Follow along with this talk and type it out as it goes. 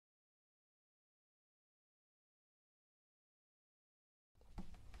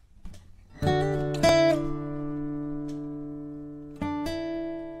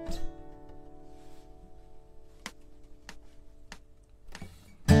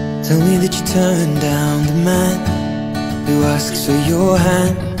Tell me that you turned down the man who asks for your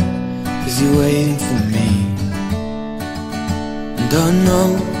hand, 'cause you're waiting for me. And I know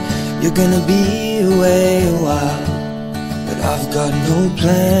you're gonna be away a while, but I've got no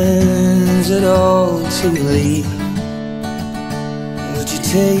plans at all to leave. Would you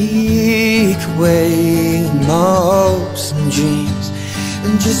take away my hopes and dreams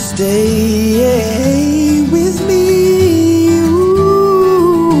and just stay with me?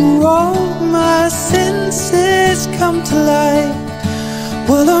 Ooh, all my senses come to life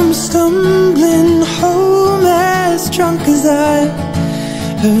while I'm stumbling home, as drunk as I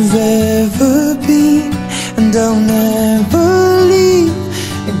have ever been, and I'll never leave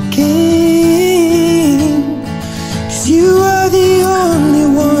again. 'Cause you are the only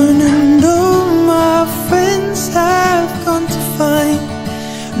one, and all my friends have gone to find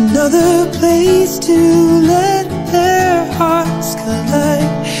another place to let their hearts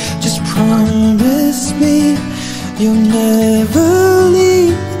collide. Just promise me you'll never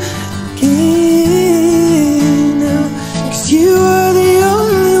leave again, 'cause you are the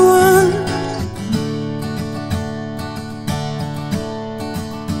only one.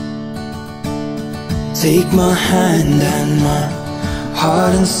 Take my hand and my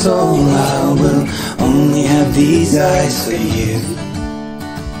heart and soul, I will only have these eyes for you.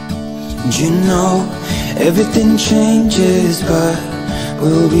 And you know everything changes, but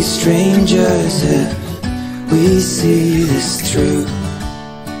we'll be strangers if we see this through.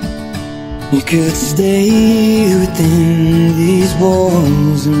 You could stay within these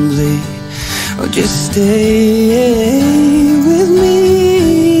walls and bleed, or just stay with me.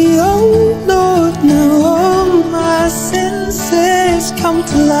 Oh Lord, now all my senses come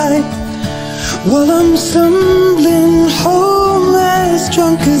to life while I'm stumbling home, as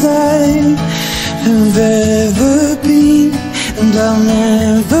drunk as I have ever been, and I'll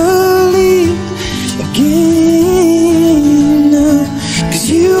never leave again, 'cause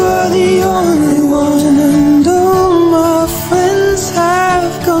you are the only one, and all my friends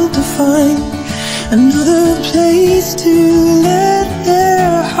have gone to find another place to let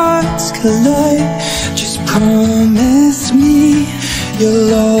their hearts collide. Just promise me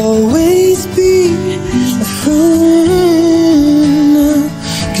you'll always be a friend,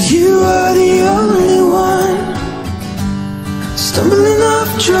 'cause you are the only one. Stumbling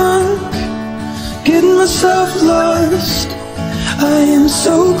off drunk, getting myself lost, I am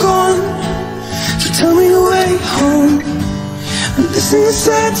so gone. So tell me the way home. I'm listening to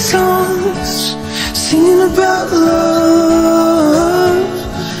sad songs, singing about love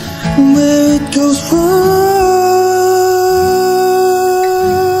and where it goes wrong.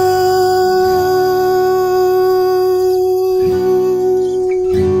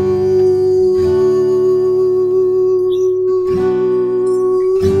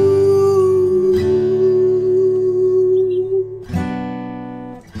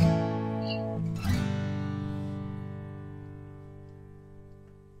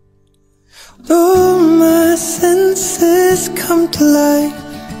 All my senses come to life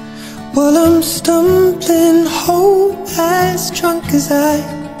while I'm stumbling home, as drunk as I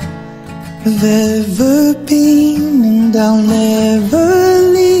have ever been, and I'll never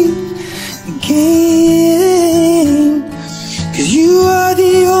leave again, 'cause you are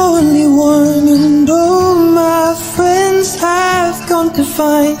the only one, and all my friends have gone to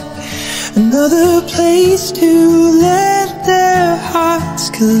find another place to let their hearts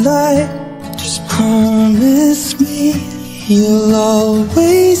collide. Promise me you'll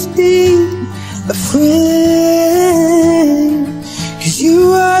always be a friend.